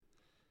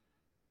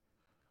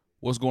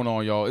What's going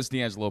on, y'all? It's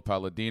D'Angelo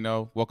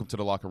Palladino. Welcome to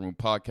the Locker Room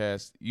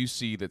Podcast. You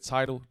see the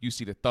title, you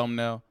see the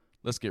thumbnail.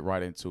 Let's get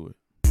right into it.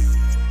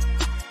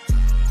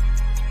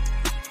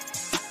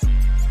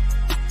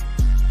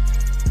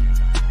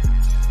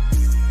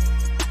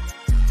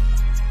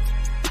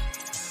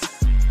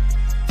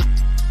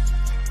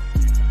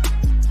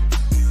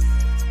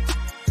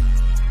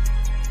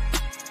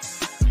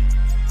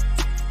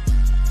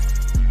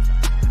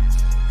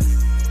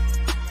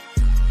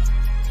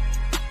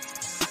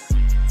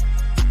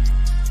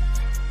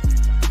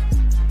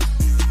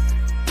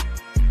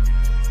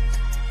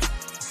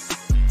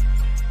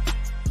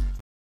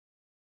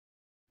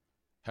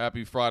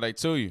 Happy Friday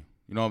to you.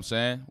 You know what I'm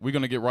saying? We're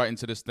going to get right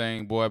into this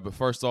thing, boy. But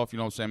first off, you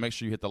know what I'm saying? Make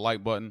sure you hit the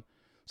like button,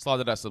 slide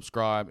to that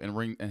subscribe,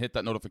 and hit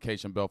that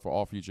notification bell for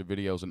all future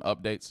videos and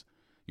updates.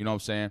 You know what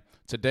I'm saying?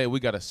 Today, we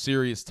got a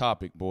serious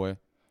topic, boy.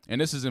 And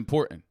this is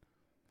important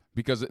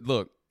because,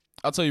 look,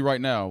 I'll tell you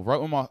right now,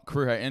 right when my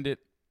career had ended,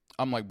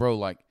 I'm like, bro,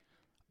 like,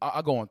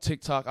 I go on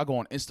TikTok, I go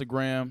on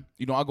Instagram,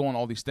 you know, I go on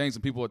all these things,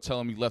 and people are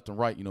telling me left and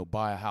right, you know,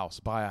 buy a house,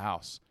 buy a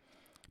house.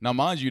 Now,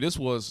 mind you, this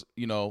was,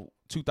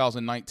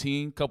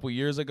 2019, couple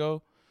years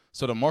ago,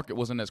 so the market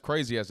wasn't as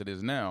crazy as it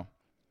is now.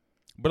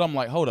 But I'm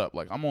like, hold up,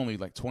 like, I'm only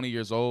like 20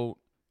 years old.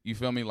 You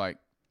feel me? Like,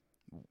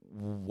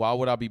 why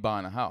would I be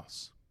buying a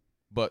house?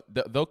 But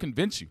they'll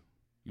convince you.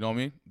 You know what I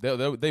mean?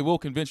 They will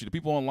convince you. The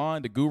people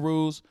online, the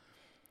gurus,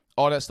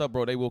 all that stuff,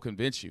 bro, they will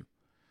convince you.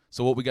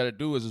 So what we got to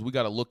do is we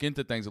got to look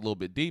into things a little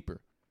bit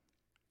deeper.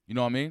 You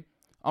know what I mean?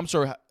 I'm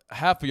sure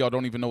half of y'all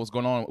don't even know what's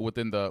going on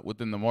within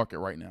the market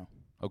right now.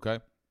 Okay.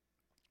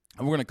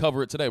 And we're going to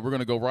cover it today. We're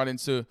going to go right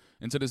into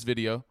this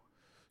video.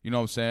 You know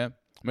what I'm saying?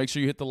 Make sure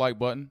you hit the like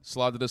button,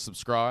 slide to the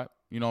subscribe,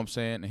 you know what I'm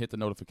saying, and hit the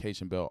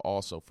notification bell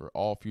also for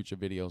all future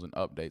videos and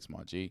updates,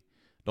 my G.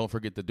 Don't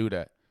forget to do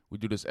that. We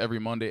do this every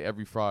Monday,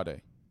 every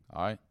Friday,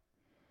 all right?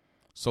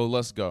 So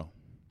let's go.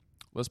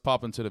 Let's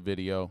pop into the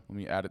video. Let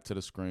me add it to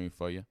the screen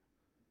for you.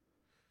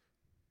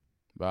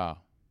 Wow.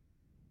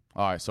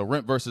 All right, so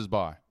rent versus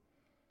buy.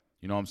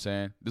 You know what I'm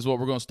saying? This is what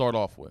we're going to start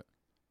off with.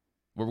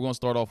 What we're going to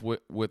start off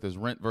with is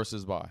rent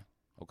versus buy,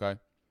 okay?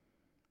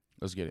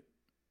 Let's get it.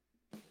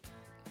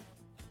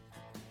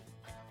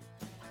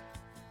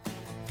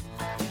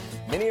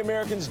 Many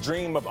Americans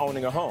dream of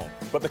owning a home,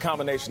 but the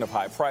combination of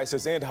high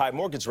prices and high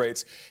mortgage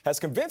rates has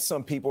convinced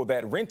some people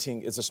that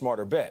renting is a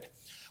smarter bet.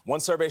 One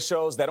survey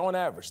shows that on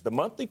average, the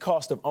monthly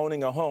cost of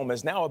owning a home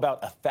is now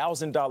about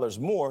 $1,000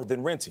 more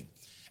than renting.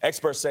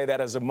 Experts say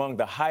that is among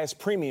the highest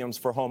premiums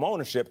for home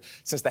ownership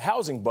since the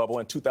housing bubble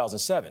in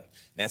 2007.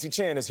 Nancy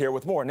Chen is here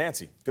with more.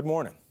 Nancy, good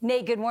morning.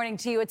 Nate, good morning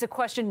to you. It's a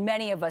question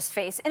many of us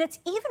face, and it's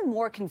even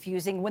more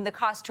confusing when the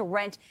cost to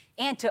rent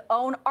and to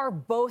own are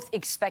both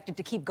expected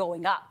to keep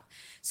going up.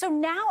 So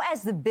now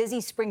as the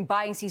busy spring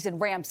buying season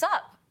ramps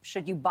up,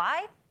 should you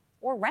buy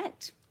or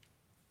rent?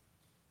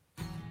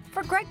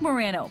 For Greg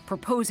Morano,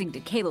 proposing to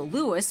Kayla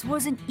Lewis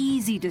was an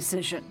easy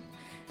decision.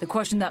 The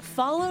question that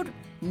followed,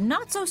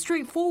 not so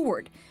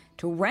straightforward.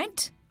 To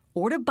rent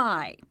or to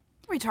buy?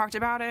 We talked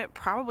about it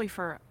probably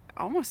for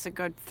almost a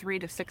good 3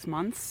 to 6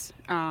 months,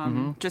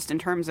 just in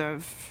terms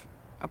of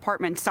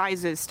apartment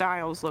sizes,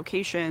 styles,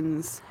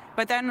 locations.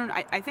 But then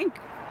I think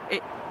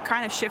it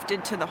kind of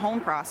shifted to the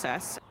home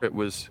process. It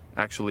was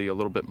actually a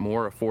little bit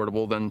more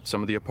affordable than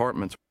some of the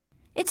apartments.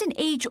 It's an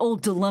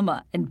age-old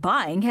dilemma, and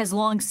buying has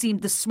long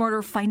seemed the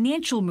smarter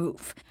financial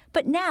move.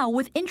 But now,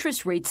 with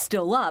interest rates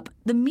still up,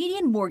 the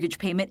median mortgage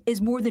payment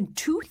is more than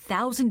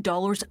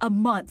 $2,000 a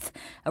month,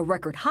 a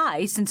record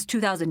high since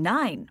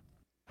 2009.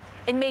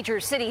 In major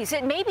cities,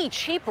 it may be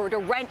cheaper to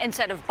rent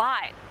instead of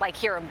buy, like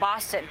here in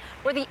Boston,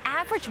 where the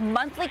average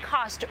monthly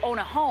cost to own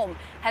a home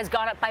has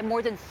gone up by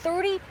more than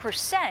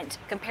 30%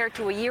 compared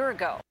to a year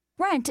ago.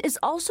 Rent is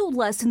also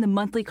less than the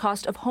monthly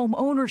cost of home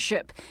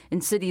ownership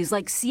in cities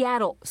like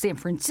Seattle, San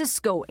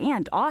Francisco,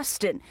 and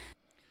Austin.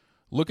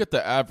 Look at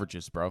the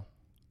averages, bro.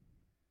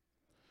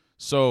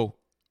 So,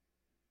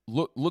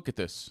 look at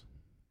this.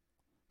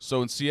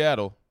 So in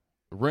Seattle,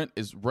 rent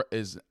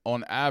is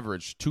on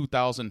average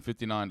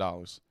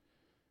 $2,059.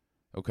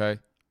 Okay,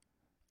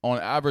 on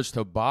average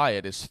to buy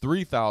it is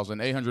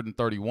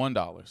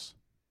 $3,831.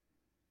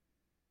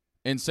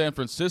 In San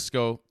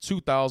Francisco,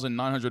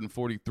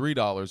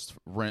 $2,943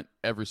 rent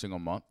every single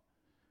month,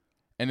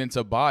 and then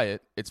to buy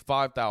it, it's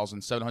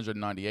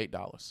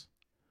 $5,798.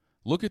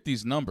 Look at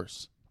these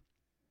numbers.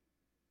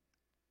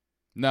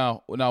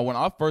 Now, when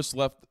I first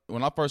left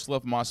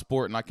my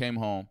sport and I came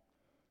home,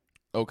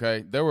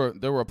 okay, there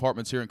were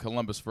apartments here in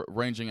Columbus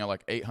ranging at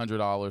like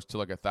 $800 to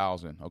like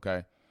 $1,000,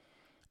 okay,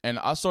 and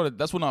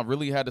that's when I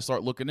really had to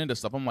start looking into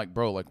stuff. I'm like,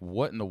 bro, like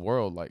what in the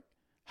world, like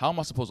how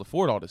am I supposed to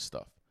afford all this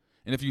stuff?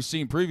 And if you've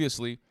seen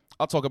previously,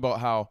 I'll talk about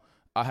how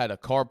I had a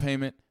car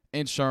payment,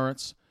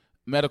 insurance,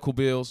 medical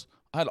bills.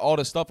 I had all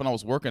this stuff, and I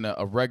was working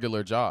a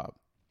regular job.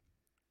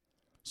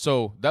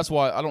 So that's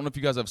why I don't know if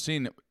you guys have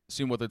seen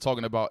what they're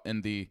talking about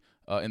in the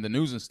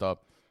news and stuff,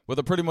 but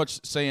they're pretty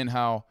much saying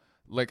how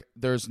like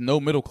there's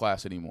no middle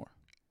class anymore.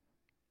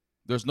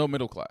 There's no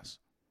middle class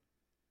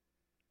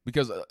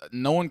because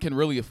no one can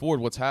really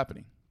afford what's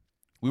happening.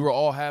 We were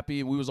all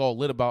happy. We was all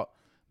lit about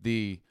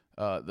the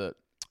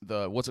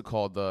what's it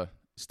called, the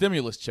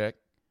stimulus check,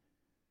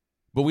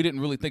 but we didn't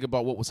really think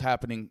about what was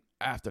happening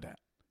after that.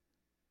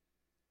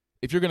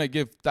 If you're gonna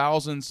give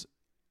thousands,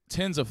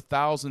 tens of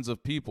thousands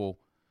of people,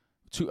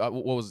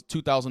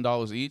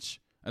 $2,000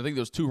 each. I think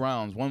there's 2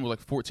 rounds. One was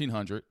like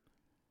 $1,400.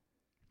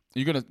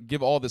 You're gonna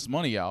give all this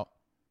money out.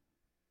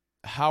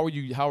 How are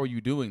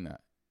you doing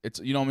that? It's,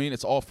 you know what I mean?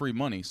 It's all free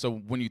money. So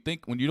when you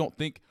don't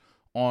think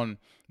on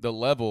the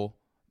level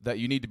that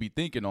you need to be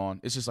thinking on,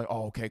 it's just like,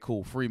 oh, okay,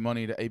 cool, free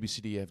money to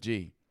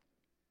ABCDFG.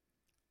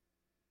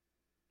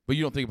 But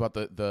you don't think about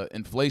the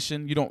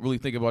inflation. You don't really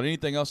think about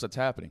anything else that's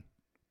happening.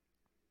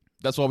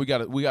 That's why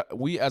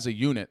we as a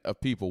unit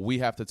of people, we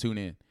have to tune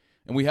in,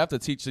 and we have to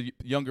teach the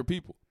younger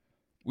people.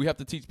 We have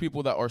to teach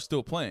people that are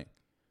still playing,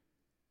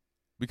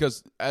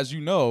 because as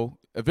you know,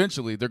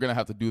 eventually they're gonna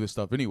have to do this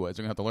stuff anyways.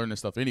 They're gonna have to learn this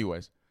stuff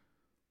anyways.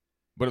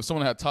 But if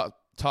someone had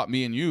taught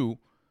me and you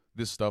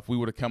this stuff, we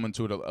would have come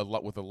into it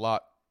with a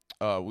lot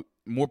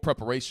more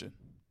preparation,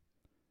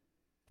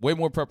 way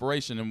more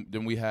preparation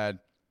than we had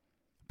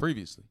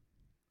previously.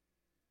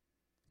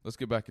 Let's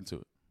get back into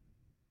it.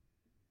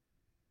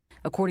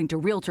 According to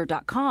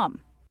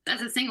Realtor.com.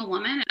 As a single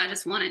woman, I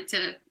just wanted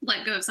to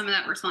let go of some of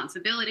that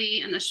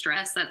responsibility and the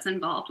stress that's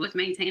involved with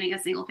maintaining a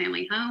single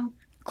family home.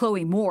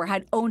 Chloe Moore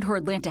had owned her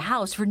Atlanta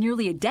house for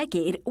nearly a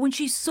decade when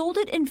she sold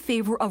it in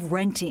favor of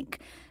renting,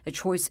 a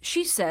choice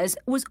she says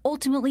was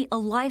ultimately a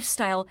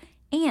lifestyle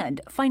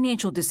and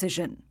financial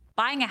decision.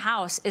 Buying a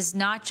house is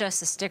not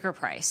just a sticker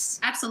price.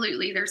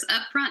 Absolutely. There's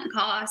upfront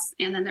costs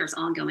and then there's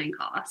ongoing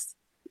costs.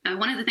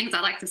 One of the things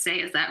I like to say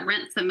is that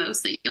rent's the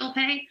most that you'll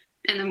pay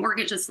and the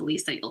mortgage is the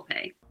least that you'll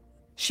pay.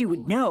 She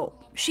would know.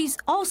 She's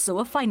also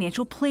a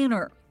financial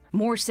planner.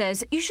 Moore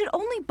says you should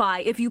only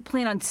buy if you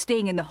plan on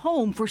staying in the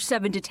home for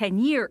 7 to 10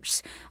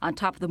 years. On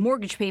top of the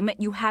mortgage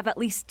payment, you have at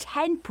least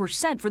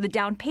 10% for the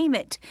down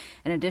payment,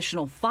 an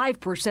additional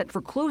 5%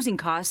 for closing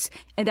costs,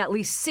 and at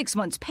least 6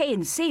 months' pay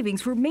in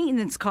savings for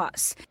maintenance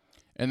costs.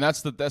 And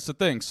that's the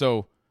thing.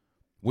 So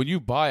when you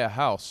buy a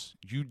house,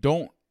 you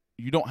don't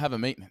have a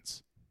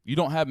maintenance. You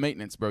don't have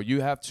maintenance, bro.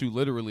 You have to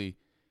literally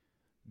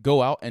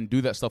go out and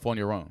do that stuff on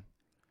your own.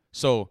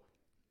 So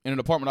in an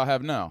apartment I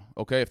have now,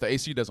 okay, if the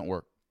AC doesn't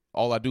work,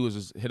 all I do is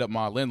just hit up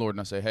my landlord and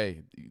I say,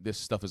 hey, this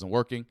stuff isn't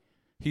working.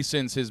 He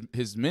sends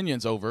his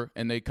minions over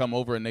and they come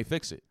over and they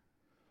fix it.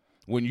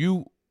 When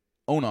you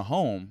own a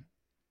home,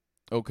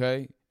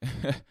 okay,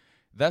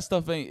 that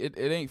stuff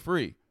ain't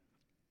free.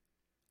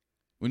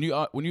 When you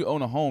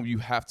own a home,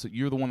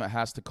 you're the one that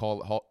has to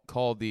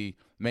call the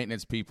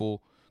maintenance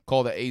people,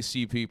 call the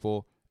AC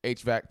people,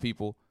 HVAC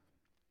people.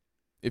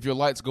 If your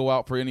lights go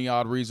out for any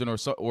odd reason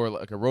or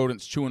like a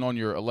rodent's chewing on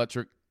your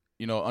electric,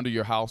 under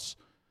your house,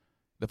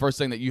 the first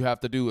thing that you have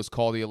to do is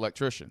call the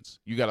electricians.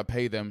 You got to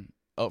pay them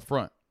up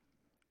front.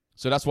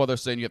 So that's why they're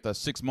saying you have to have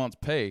 6 months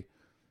pay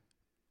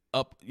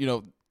up,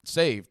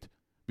 saved,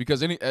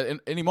 because at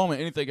any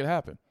moment, anything could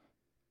happen.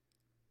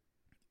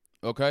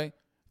 Okay?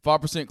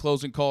 5%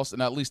 closing costs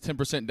and at least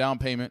 10% down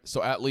payment.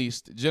 So at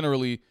least,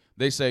 generally,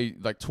 they say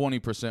like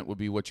 20% would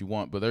be what you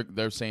want, but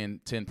they're saying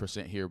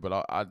 10% here,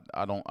 but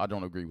I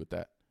don't agree with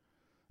that.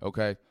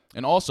 Okay?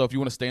 And also, if you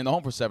want to stay in the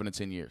home for 7 to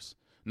 10 years.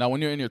 Now,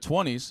 when you're in your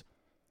 20s,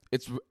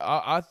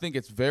 I think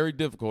it's very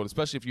difficult,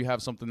 especially if you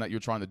have something that you're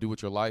trying to do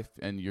with your life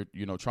and you're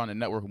trying to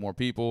network with more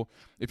people.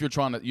 If you're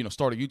trying to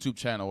start a YouTube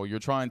channel, or you're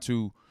trying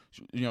to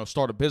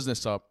start a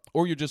business up,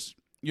 or you're just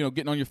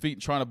getting on your feet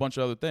and trying a bunch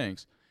of other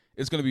things,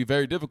 it's going to be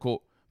very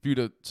difficult for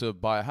you to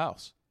buy a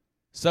house.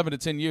 7 to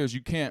 10 years,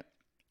 you can't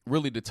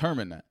really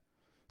determine that.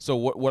 So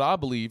what I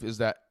believe is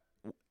that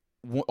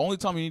only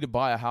time you need to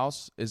buy a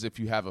house is if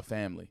you have a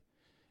family,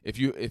 if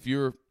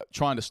you're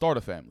trying to start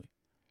a family.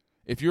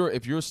 If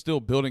you're still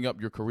building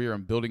up your career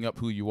and building up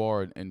who you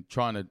are and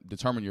trying to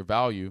determine your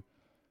value,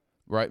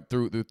 right,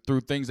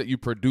 through things that you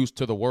produce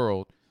to the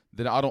world,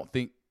 then I don't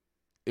think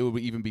it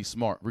would even be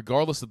smart.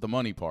 Regardless of the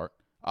money part,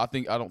 I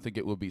don't think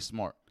it would be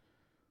smart.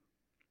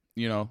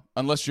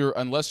 Unless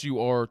you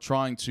are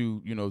trying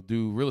to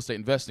do real estate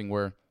investing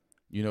where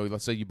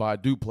let's say you buy a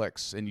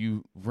duplex and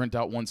you rent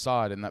out one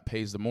side and that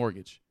pays the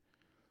mortgage.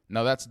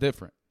 Now that's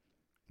different.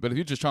 But if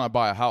you're just trying to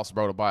buy a house,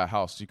 bro,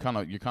 you're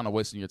kind of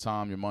wasting your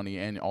time, your money,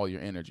 and all your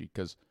energy,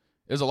 because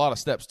there's a lot of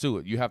steps to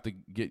it. You have to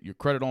get your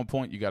credit on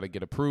point. You got to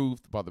get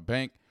approved by the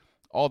bank,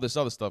 all this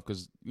other stuff,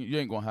 because you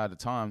ain't gonna have the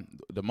time,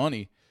 the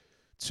money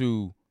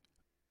to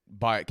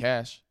buy it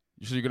cash.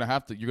 So you're gonna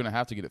have to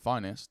get it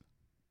financed.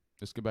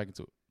 Let's get back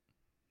into it.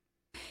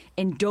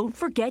 And don't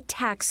forget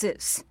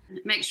taxes.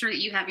 Make sure that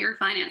you have your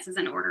finances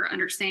in order,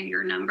 understand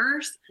your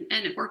numbers,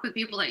 and work with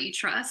people that you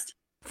trust.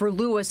 For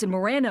Lewis and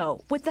Moreno,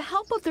 with the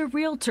help of their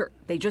realtor,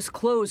 they just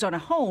closed on a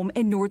home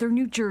in northern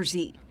New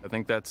Jersey. I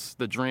think that's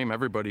the dream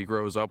everybody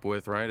grows up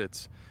with, right?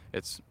 It's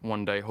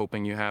one day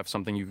hoping you have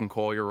something you can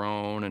call your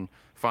own and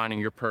finding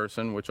your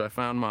person, which I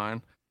found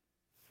mine.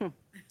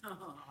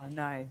 Oh,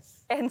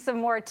 nice. And some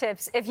more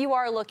tips. If you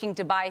are looking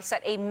to buy,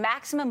 set a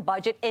maximum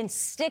budget and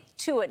stick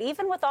to it,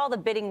 even with all the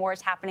bidding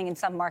wars happening in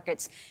some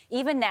markets,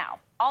 even now.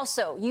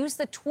 Also, use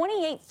the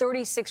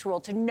 28-36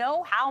 rule to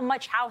know how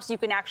much house you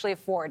can actually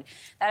afford.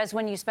 That is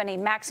when you spend a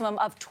maximum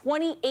of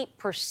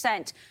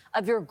 28%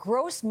 of your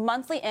gross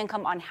monthly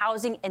income on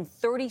housing and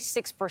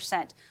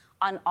 36%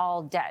 on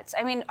all debts.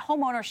 I mean,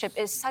 home ownership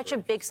is such a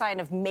big sign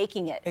of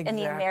making it in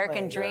the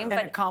American dream. An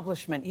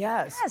accomplishment,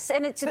 yes. Yes,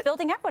 and it's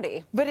building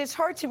equity. But it's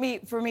hard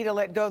for me to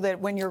let go that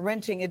when you're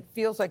renting, it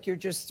feels like you're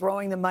just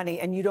throwing the money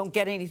and you don't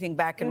get anything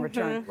back in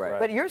return. Right.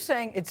 But you're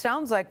saying it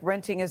sounds like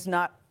renting is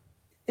not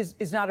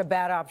a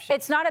bad option.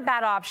 It's not a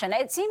bad option.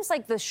 It seems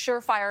like the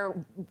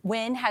surefire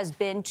win has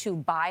been to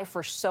buy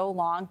for so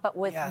long, but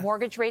with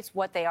mortgage rates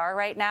what they are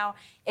right now,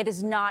 it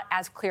is not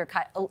as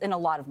clear-cut in a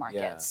lot of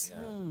markets.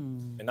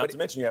 And not to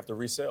mention you have to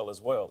resell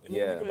as well if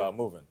you think about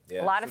moving.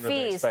 A lot of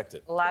fees. A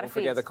lot Don't of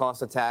forget fees. the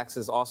cost of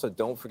taxes. Also,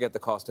 don't forget the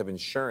cost of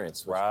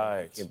insurance, which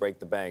can break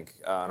the bank.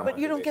 But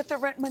you don't get the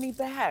rent money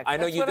back. I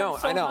know That's you what don't.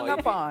 I'm so I know. hung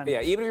up on.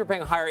 Yeah, even if you're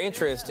paying higher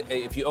interest,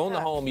 if you own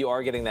the home, you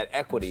are getting that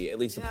equity, at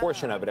least a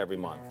portion of it every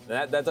month.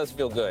 And that does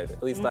feel good.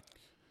 At least.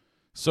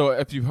 So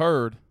if you've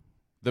heard,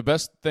 the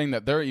best thing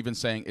that they're even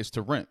saying is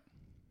to rent.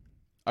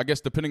 I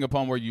guess depending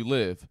upon where you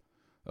live,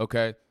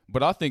 okay?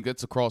 But I think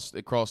it's across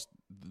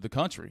the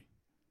country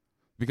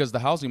because the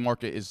housing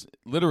market is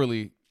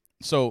literally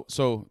so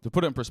to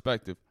put it in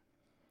perspective,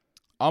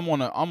 I'm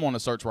on a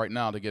search right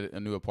now to get a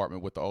new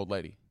apartment with the old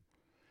lady.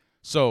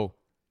 So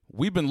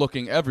we've been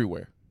looking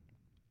everywhere.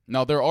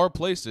 Now there are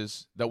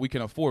places that we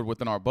can afford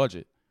within our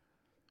budget,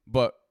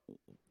 but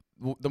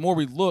the more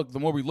we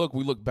look,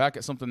 we look back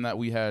at something that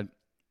we had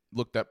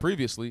looked at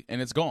previously,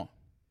 and it's gone.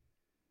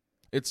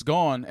 It's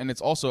gone, and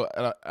it's also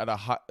it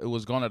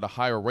was gone at a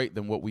higher rate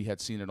than what we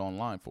had seen it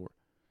online for.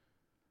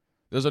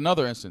 There's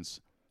another instance.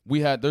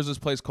 There's this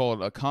place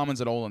called Commons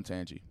at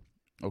Olentangy,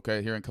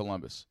 okay, here in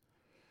Columbus.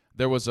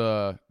 There was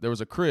a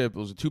crib. It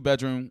was a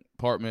 2-bedroom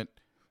apartment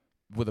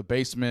with a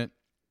basement,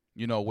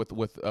 with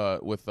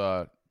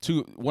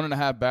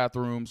 1.5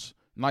 bathrooms.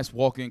 Nice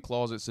walk-in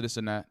closets, this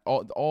and that.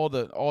 All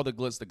the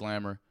glitz, the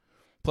glamour.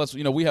 Plus,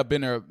 we have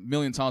been there a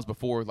million times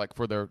before, like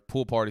for their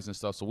pool parties and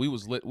stuff. So we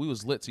was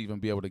lit to even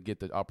be able to get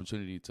the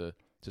opportunity to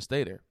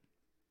stay there.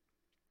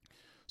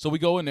 So we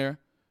go in there,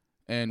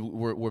 and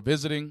we're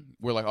visiting.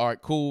 We're like, all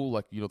right, cool.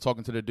 Like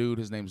talking to the dude.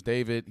 His name's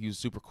David. He was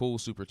super cool,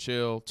 super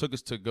chill. Took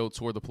us to go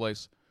tour the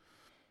place.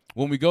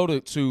 When we go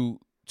to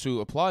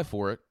apply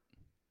for it,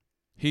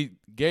 he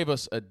gave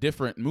us a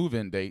different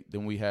move-in date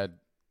than we had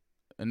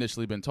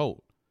initially been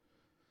told.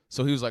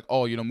 So he was like,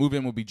 oh,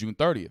 move-in will be June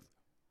 30th.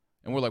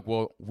 And we're like,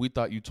 well, we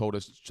thought you told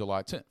us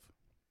July 10th.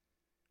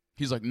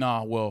 He's like,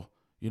 nah, well,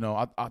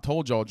 I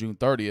told y'all June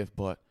 30th,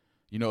 but,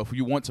 if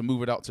you want to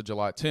move it out to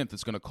July 10th,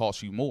 it's going to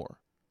cost you more.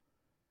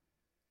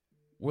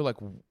 We're like,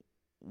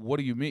 what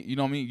do you mean? You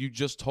know what I mean? You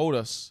just told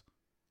us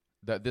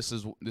that this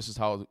is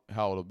how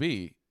it'll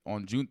be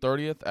on June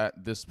 30th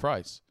at this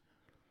price.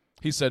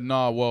 He said,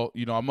 nah, well,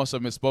 I must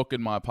have misspoken.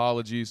 My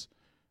apologies.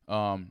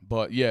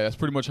 But yeah, that's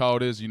pretty much how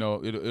it is.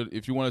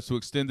 If you want us to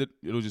extend it,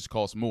 it'll just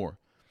cost more.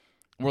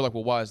 And we're like,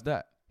 well, why is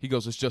that? He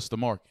goes, it's just the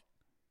market.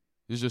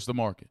 It's just the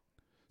market.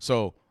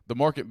 So the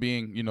market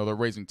being, they're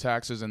raising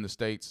taxes in the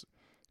states.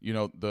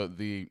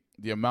 The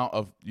amount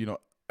of,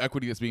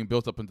 equity that's being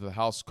built up into the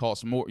house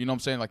costs more. You know what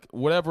I'm saying? Like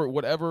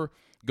whatever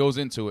goes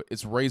into it,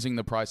 it's raising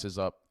the prices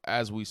up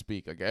as we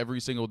speak. Like every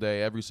single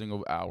day, every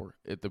single hour,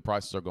 the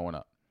prices are going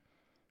up.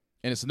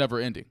 And it's never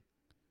ending.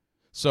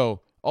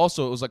 So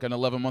also, it was like an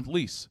 11-month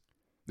lease.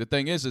 The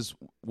thing is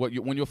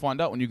when you'll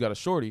find out when you got a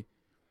shorty,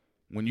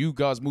 when you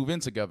guys move in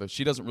together,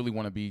 she doesn't really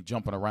want to be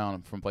jumping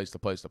around from place to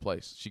place to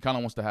place. She kind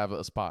of wants to have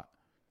a spot.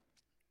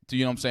 Do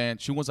you know what I'm saying?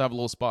 She wants to have a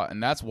little spot.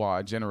 And that's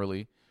why,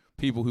 generally,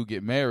 people who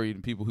get married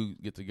and people who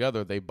get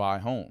together, they buy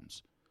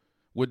homes.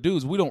 With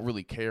dudes, we don't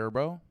really care,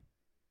 bro.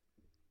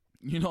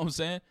 You know what I'm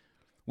saying?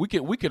 We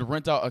could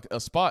rent out a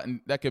spot, and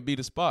that could be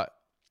the spot.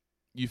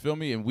 You feel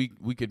me? And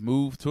we could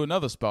move to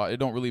another spot. It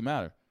don't really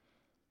matter.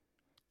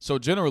 So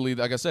generally,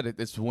 like I said,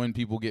 it's when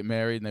people get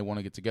married and they want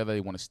to get together,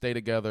 they want to stay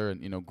together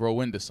and,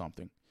 grow into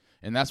something.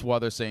 And that's why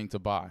they're saying to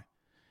buy.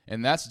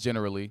 And that's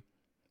generally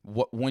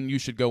when you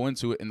should go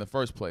into it in the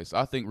first place.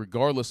 I think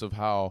regardless of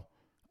how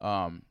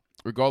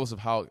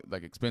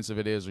like expensive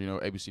it is,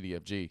 or, A, B, C, D,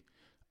 F, G,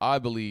 I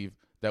believe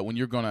that when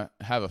you're going to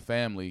have a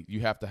family, you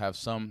have to have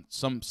some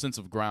sense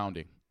of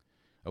grounding.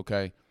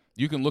 Okay?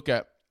 You can look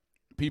at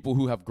people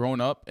who have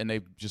grown up and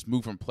they've just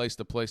moved from place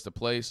to place to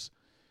place,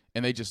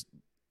 and they just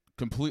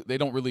they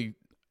don't really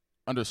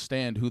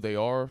understand who they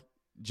are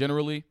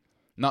generally.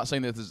 Not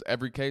saying that this is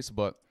every case,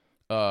 but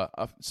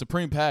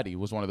Supreme Patty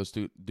was one of those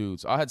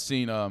dudes. I had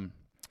seen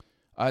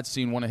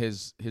one of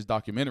his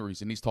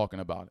documentaries, and he's talking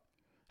about it.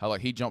 How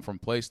like he jumped from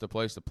place to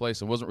place to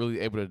place and wasn't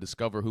really able to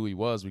discover who he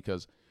was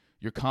because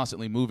you're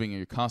constantly moving and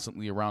you're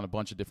constantly around a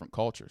bunch of different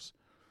cultures.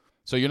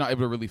 So you're not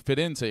able to really fit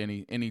into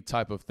any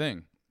type of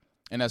thing.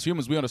 And as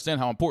humans, we understand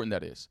how important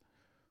that is.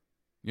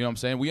 You know what I'm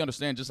saying? We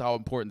understand just how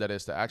important that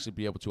is to actually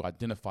be able to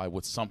identify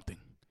with something.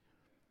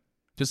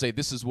 to say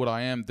this is what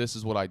I am, this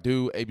is what I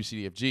do, A, B, C,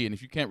 D, F, G. And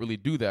if you can't really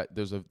do that,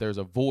 there's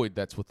a void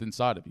that's within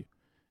inside of you.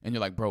 And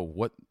you're like, bro,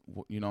 what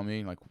you know what I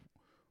mean? Like,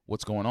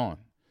 what's going on?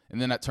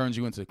 And then that turns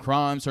you into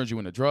crimes, turns you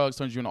into drugs,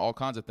 turns you into all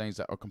kinds of things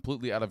that are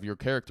completely out of your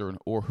character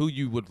or who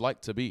you would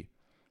like to be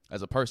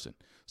as a person.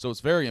 So it's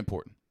very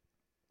important.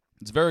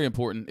 It's very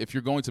important if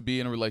you're going to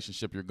be in a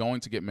relationship, you're going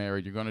to get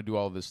married, you're going to do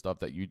all this stuff,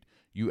 that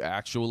you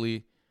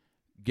actually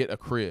get a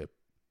crib.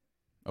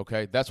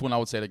 Okay? That's when I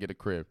would say to get a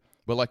crib.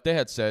 But like they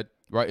had said,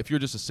 right, if you're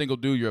just a single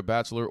dude, you're a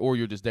bachelor, or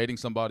you're just dating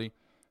somebody,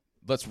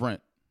 let's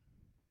rent.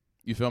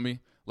 You feel me?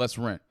 Let's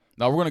rent.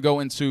 Now we're going to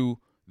go into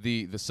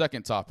the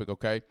second topic,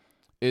 okay,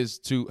 is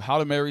to how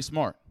to marry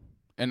smart.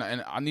 And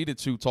I needed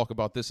to talk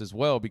about this as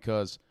well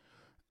because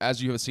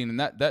as you have seen in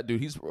that dude,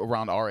 he's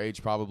around our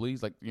age probably.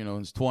 He's like, in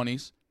his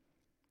 20s.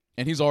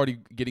 And he's already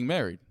getting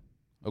married,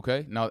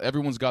 okay? Now,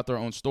 everyone's got their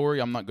own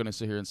story. I'm not going to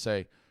sit here and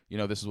say,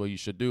 this is what you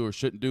should do or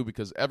shouldn't do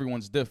because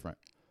everyone's different,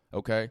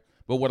 okay?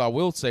 But what I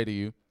will say to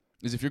you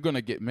is if you're going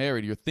to get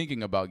married, you're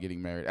thinking about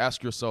getting married,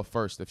 ask yourself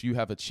first if you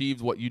have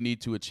achieved what you need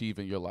to achieve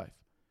in your life,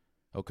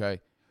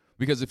 okay?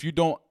 Because if you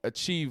don't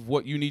achieve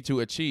what you need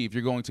to achieve,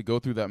 you're going to go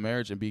through that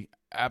marriage and be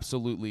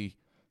absolutely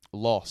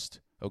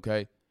lost,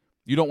 okay?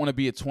 You don't want to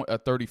be a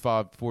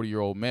 35,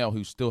 40-year-old male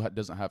who still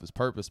doesn't have his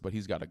purpose, but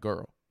he's got a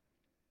girl.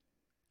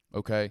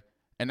 Okay,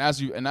 and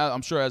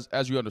I'm sure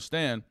as you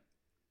understand,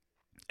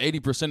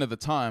 80% of the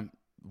time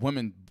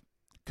women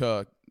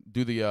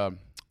do the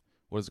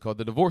what is it called?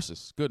 The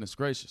divorces. Goodness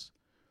gracious.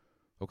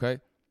 Okay,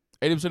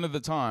 80% of the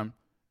time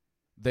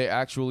they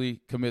actually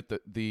commit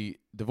the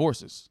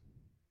divorces.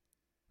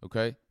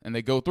 Okay, and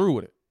they go through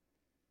with it.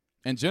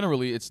 And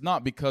generally, it's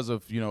not because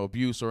of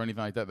abuse or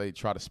anything like that they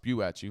try to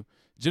spew at you.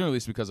 Generally,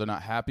 it's because they're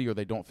not happy or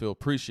they don't feel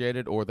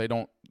appreciated or they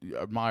don't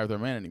admire their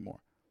man anymore.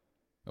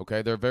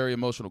 Okay, they're very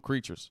emotional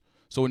creatures.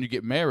 So when you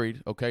get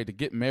married, okay, to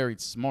get married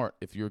smart,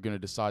 if you're going to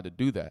decide to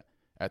do that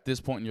at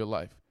this point in your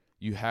life,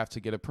 you have to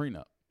get a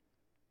prenup.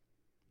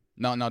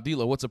 Now,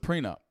 D-Lo, what's a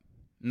prenup?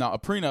 Now, a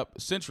prenup,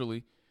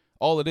 essentially,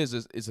 all it is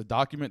a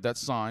document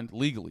that's signed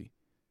legally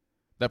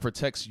that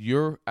protects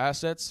your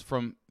assets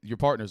from your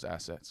partner's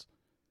assets.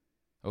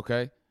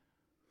 Okay?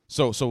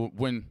 So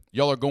when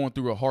y'all are going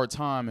through a hard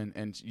time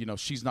and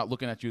she's not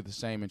looking at you the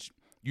same and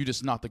you're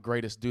just not the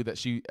greatest dude that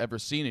she ever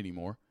seen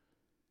anymore,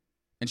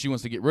 and she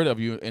wants to get rid of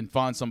you and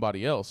find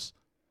somebody else,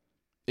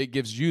 it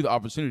gives you the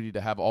opportunity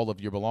to have all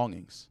of your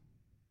belongings.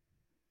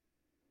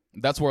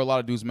 That's where a lot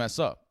of dudes mess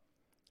up.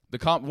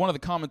 One of the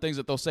common things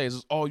that they'll say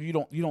is, "Oh, you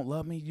don't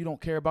love me, you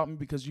don't care about me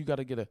because you got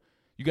to do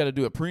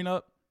a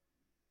prenup."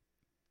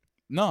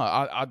 No,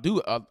 I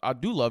do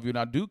love you and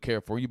I do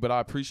care for you, but I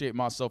appreciate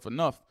myself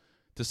enough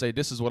to say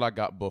this is what I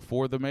got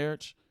before the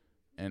marriage,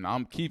 and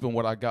I'm keeping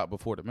what I got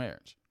before the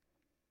marriage.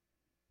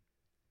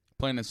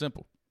 Plain and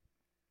simple.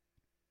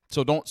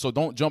 So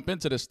don't jump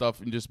into this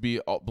stuff and just be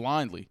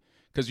blindly,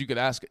 because you could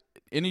ask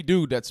any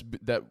dude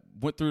that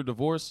went through a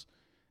divorce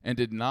and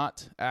did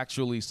not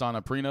actually sign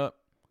a prenup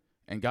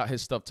and got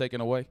his stuff taken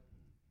away.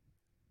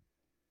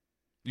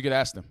 You could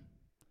ask them.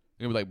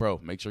 You'll be like, bro,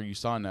 make sure you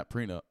sign that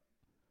prenup.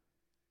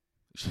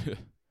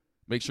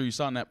 Make sure you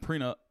sign that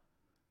prenup.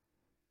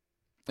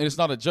 And it's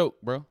not a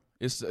joke, bro.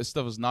 This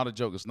stuff is not a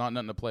joke. It's not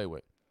nothing to play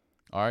with.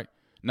 All right.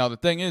 Now the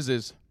thing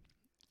is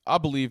I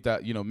believe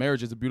that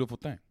marriage is a beautiful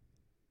thing.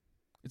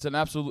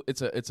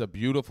 It's a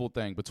beautiful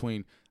thing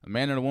between a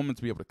man and a woman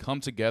to be able to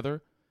come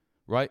together,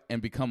 right,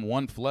 and become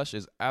one flesh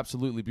is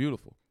absolutely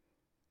beautiful.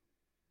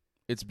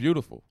 It's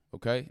beautiful,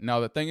 okay?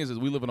 Now, the thing is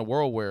we live in a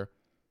world where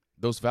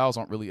those vows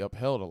aren't really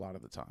upheld a lot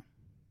of the time,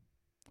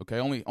 okay?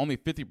 Only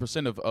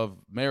 50% of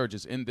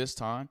marriages in this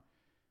time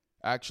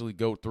actually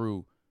go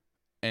through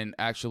and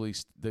actually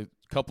the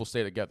couple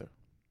stay together.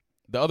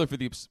 The other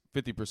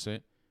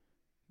 50%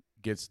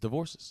 gets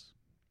divorces.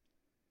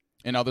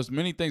 And now there's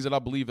many things that I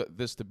believe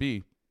this to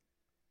be,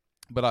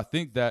 but I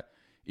think that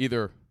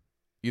either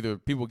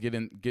people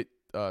get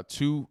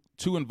too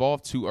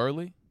involved too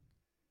early,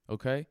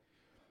 okay,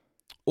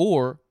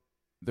 or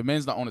the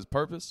man's not on his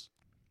purpose,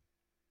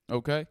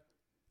 okay,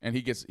 and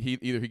he gets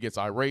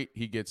irate,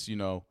 he gets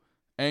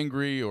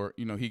angry, or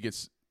he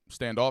gets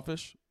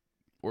standoffish,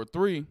 or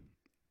 3,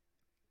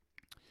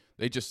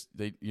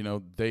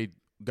 they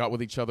got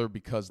with each other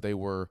because they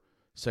were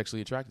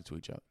sexually attracted to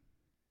each other.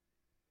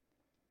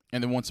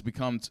 And then once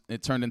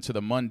it turned into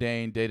the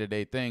mundane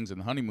day-to-day things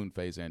and the honeymoon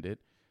phase ended,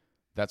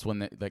 that's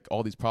when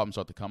all these problems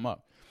start to come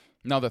up.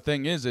 Now, the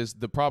thing is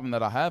the problem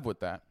that I have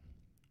with that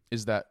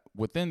is that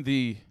within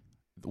the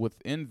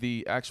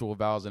actual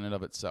vows in and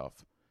of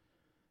itself,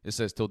 it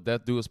says, till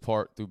death do us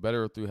part, through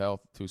better or through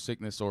health, through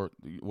sickness or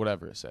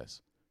whatever it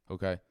says,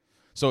 okay?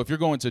 So if you're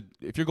going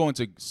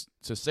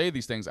to say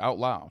these things out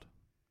loud,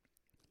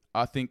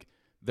 I think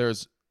there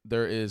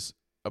is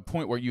a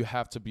point where you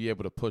have to be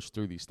able to push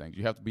through these things.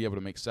 You have to be able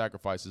to make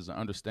sacrifices and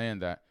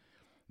understand that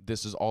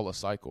this is all a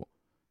cycle.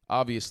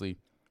 Obviously,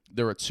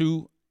 there are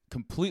 2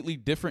 completely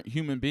different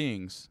human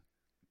beings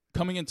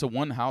coming into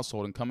one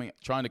household and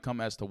trying to come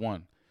as to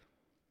one.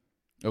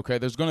 Okay,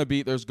 there's going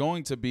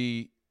to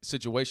be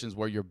situations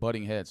where you're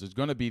butting heads. There's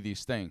going to be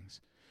these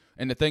things.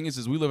 And the thing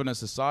is we live in a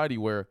society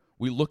where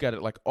we look at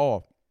it like,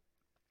 oh,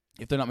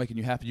 if they're not making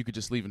you happy, you could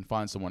just leave and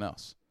find someone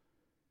else.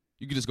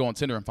 You could just go on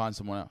Tinder and find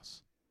someone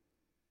else.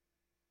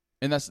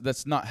 And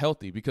that's not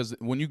healthy, because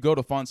when you go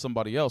to find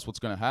somebody else, what's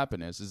going to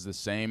happen is the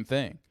same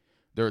thing.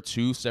 There are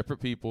two separate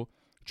people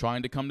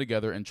trying to come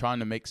together and trying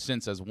to make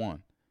sense as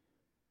one.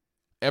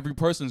 Every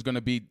person is going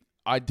to be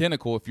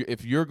identical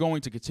if you're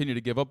going to continue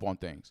to give up on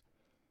things.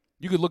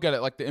 You could look at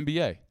it like the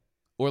NBA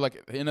or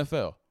like the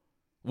NFL,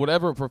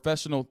 whatever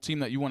professional team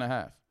that you want to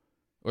have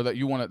or that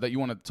you want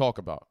to talk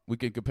about. We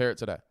can compare it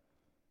to that.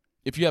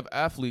 If you have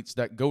athletes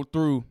that go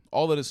through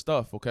all of this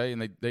stuff, okay,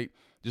 and they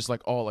just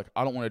like, oh, like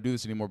I don't want to do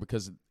this anymore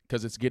because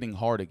it's getting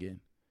hard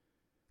again.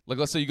 Like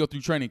let's say you go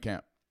through training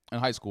camp in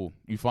high school,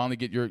 you finally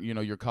get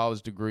your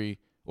college degree,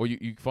 or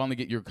you finally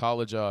get your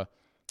college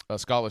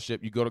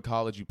scholarship. You go to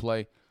college, you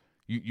play,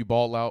 you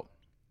ball out,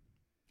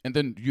 and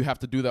then you have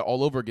to do that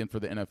all over again for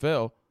the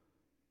NFL.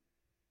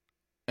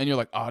 And you're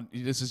like,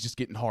 this is just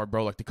getting hard,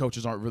 bro. Like the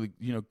coaches aren't really,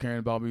 caring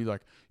about me.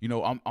 Like,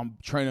 I'm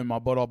training my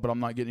butt off, but I'm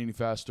not getting any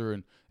faster.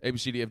 And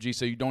ABCDFG,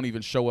 so you don't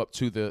even show up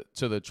to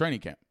the training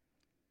camp.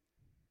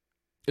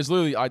 It's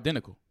literally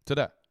identical to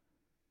that.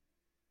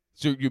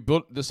 So you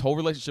built this whole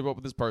relationship up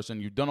with this person.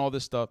 You've done all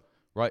this stuff,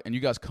 right? And you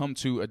guys come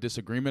to a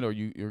disagreement, or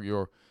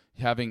you're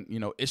having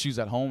issues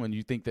at home, and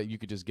you think that you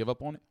could just give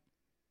up on it,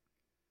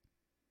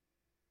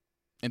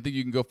 and think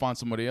you can go find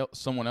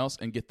someone else,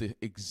 and get the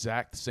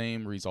exact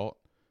same result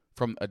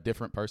from a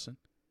different person.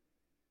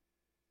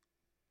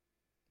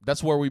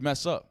 That's where we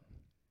mess up.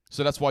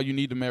 So that's why you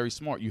need to marry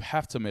smart. You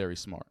have to marry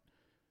smart.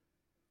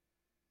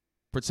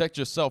 Protect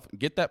yourself.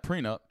 Get that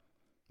prenup.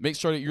 Make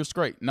sure that you're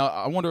straight. Now,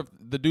 I wonder if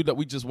the dude that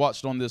we just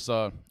watched on this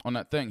on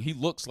that thing, he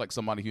looks like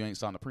somebody who ain't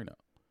signed a prenup.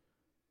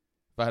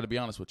 If I had to be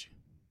honest with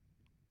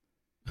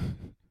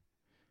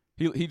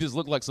you. he just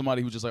looked like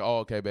somebody who's just like, oh,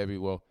 okay, baby,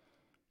 well,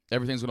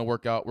 everything's going to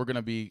work out. We're going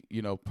to be,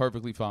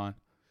 perfectly fine.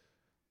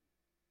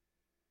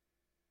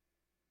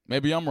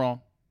 Maybe I'm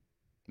wrong.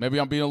 Maybe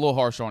I'm being a little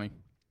harsh on him.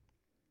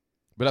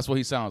 But that's what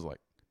he sounds like,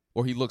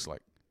 or he looks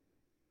like.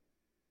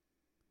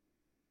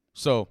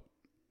 So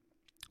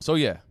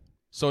yeah.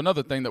 So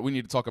another thing that we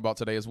need to talk about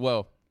today as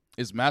well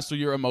is master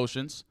your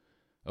emotions,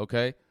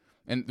 okay?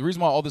 And the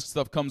reason why all this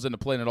stuff comes into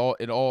play and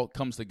it all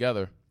comes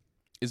together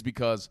is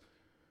because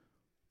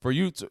for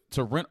you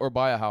to rent or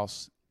buy a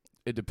house,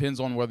 it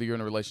depends on whether you're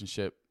in a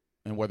relationship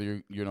and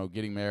whether you're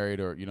getting married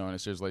or in a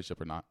serious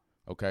relationship or not.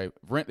 Okay?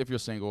 Rent if you're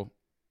single,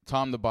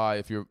 time to buy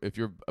if you're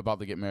about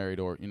to get married,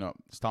 or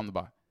it's time to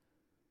buy.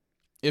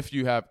 If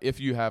you have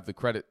the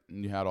credit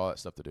and you had all that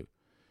stuff to do.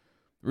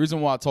 The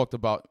reason why I talked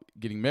about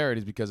getting married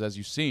is because, as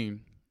you've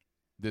seen,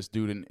 this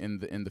dude in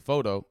the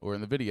photo or in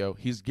the video,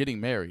 he's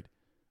getting married,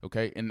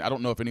 okay? And I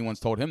don't know if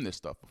anyone's told him this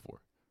stuff before.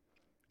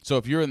 So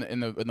if you're in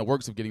the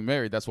works of getting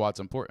married, that's why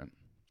it's important.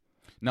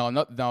 Now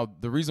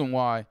the reason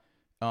why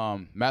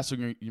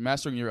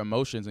mastering your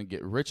emotions and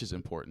get rich is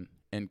important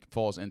and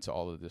falls into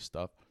all of this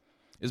stuff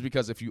is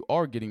because if you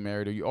are getting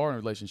married or you are in a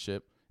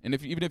relationship, and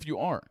even if you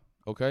aren't,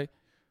 okay,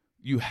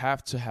 you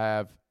have to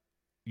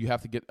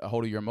get a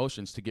hold of your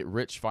emotions to get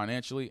rich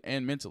financially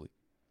and mentally.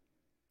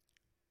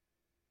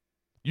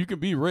 You can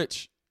be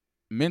rich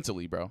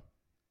mentally, bro.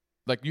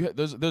 Like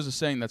there's a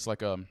saying that's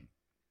like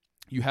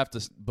you have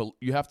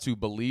to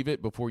believe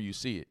it before you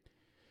see it.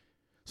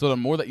 So the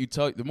more that you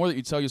tell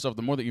yourself,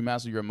 the more that you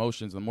master your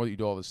emotions, the more that you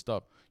do all this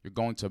stuff, you're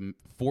going to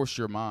force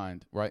your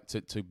mind, right,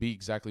 to be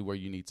exactly where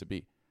you need to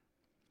be.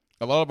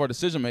 A lot of our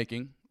decision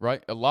making,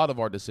 right?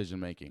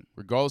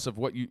 Regardless of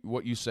what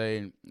you say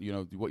and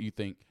what you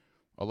think,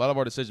 a lot of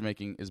our decision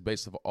making is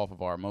based off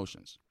of our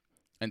emotions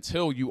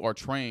until you are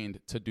trained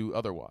to do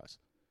otherwise.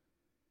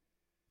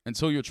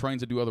 Until you're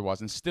trained to do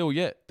otherwise, and still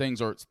yet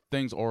things are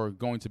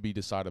going to be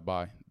decided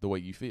by the way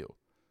you feel.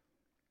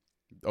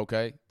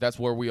 Okay, that's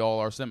where we all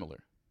are similar.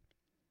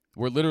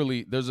 We're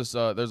literally there's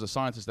a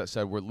scientist that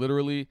said we're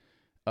literally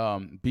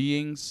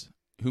beings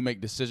who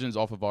make decisions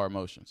off of our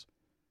emotions.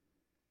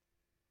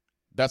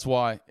 That's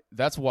why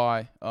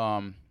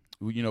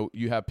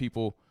you have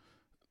people.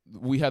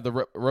 We had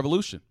the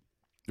revolution.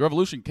 The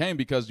revolution came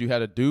because you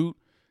had a dude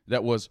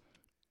that was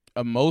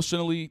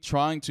emotionally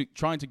trying to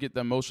get the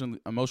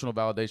emotional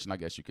validation, I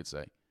guess you could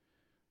say,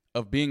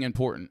 of being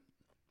important,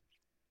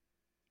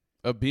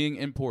 and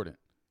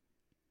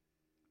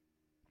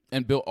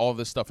built all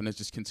this stuff, and it's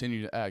just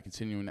continuing to add.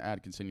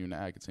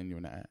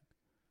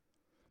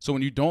 So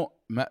when you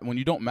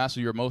don't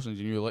master your emotions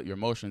and you let your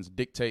emotions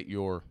dictate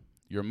your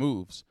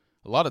moves,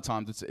 a lot of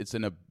times it's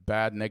in a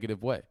bad,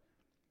 negative way.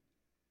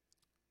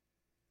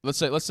 Let's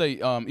say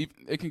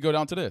it can go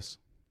down to this.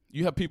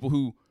 You have people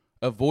who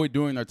avoid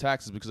doing their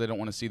taxes because they don't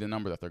want to see the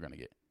number that they're going to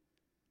get.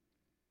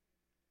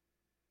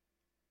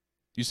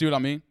 You see what I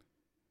mean?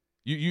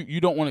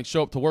 You don't want to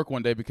show up to work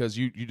one day because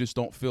you just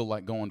don't feel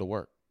like going to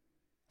work.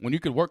 When you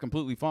could work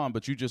completely fine,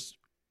 but you just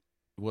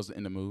wasn't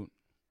in the mood.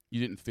 You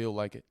didn't feel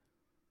like it.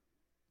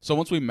 So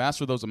once we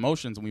master those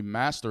emotions and we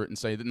master it and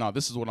say, no,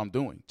 this is what I'm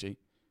doing, G.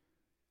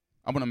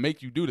 I'm going to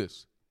make you do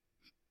this.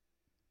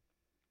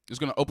 It's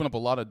going to open up a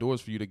lot of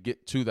doors for you to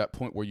get to that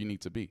point where you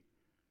need to be.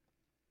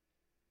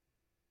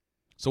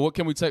 So what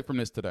can we take from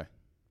this today?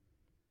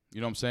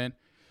 You know what I'm saying?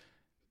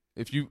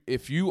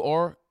 If you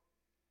are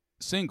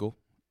single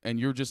and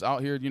you're just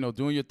out here,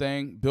 doing your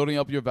thing, building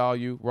up your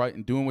value, right,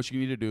 and doing what you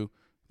need to do,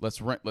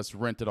 let's rent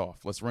it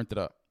off. Let's rent it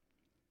up.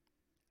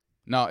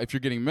 Now, if you're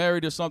getting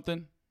married or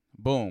something,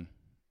 boom,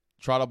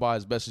 try to buy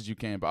as best as you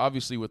can. But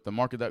obviously, with the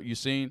market that you've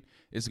seen,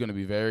 it's going to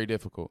be very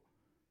difficult.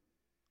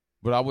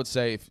 But I would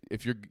say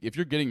if you're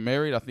getting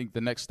married, I think the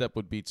next step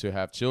would be to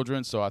have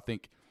children. So I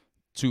think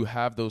to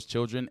have those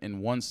children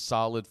in one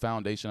solid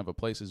foundation of a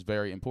place is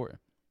very important.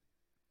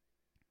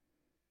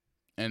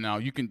 And now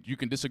you can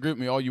disagree with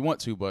me all you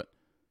want to, but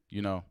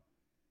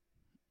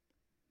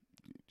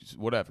just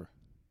whatever.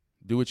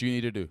 Do what you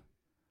need to do.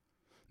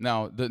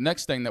 Now, the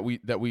next thing that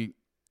we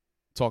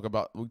talked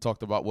about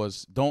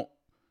was don't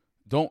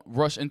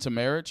rush into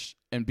marriage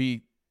and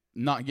be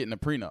not getting a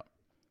prenup.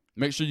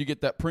 Make sure you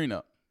get that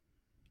prenup.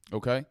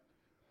 Okay?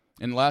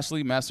 And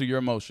lastly, master your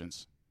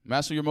emotions.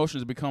 Master your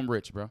emotions to become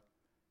rich, bro.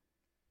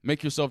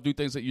 Make yourself do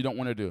things that you don't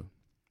want to do.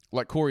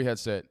 Like Corey had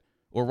said,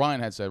 or Ryan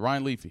had said,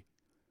 Ryan Leafy.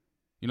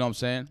 You know what I'm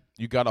saying?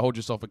 You got to hold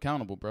yourself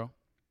accountable, bro.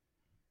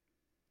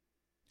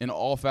 In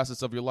all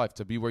facets of your life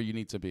to be where you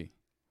need to be.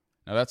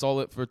 Now, that's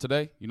all it for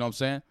today. You know what I'm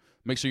saying?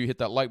 Make sure you hit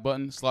that like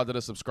button, slide to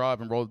the subscribe,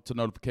 and roll to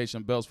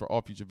notification bells for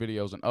all future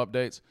videos and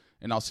updates.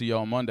 And I'll see you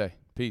on Monday.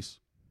 Peace.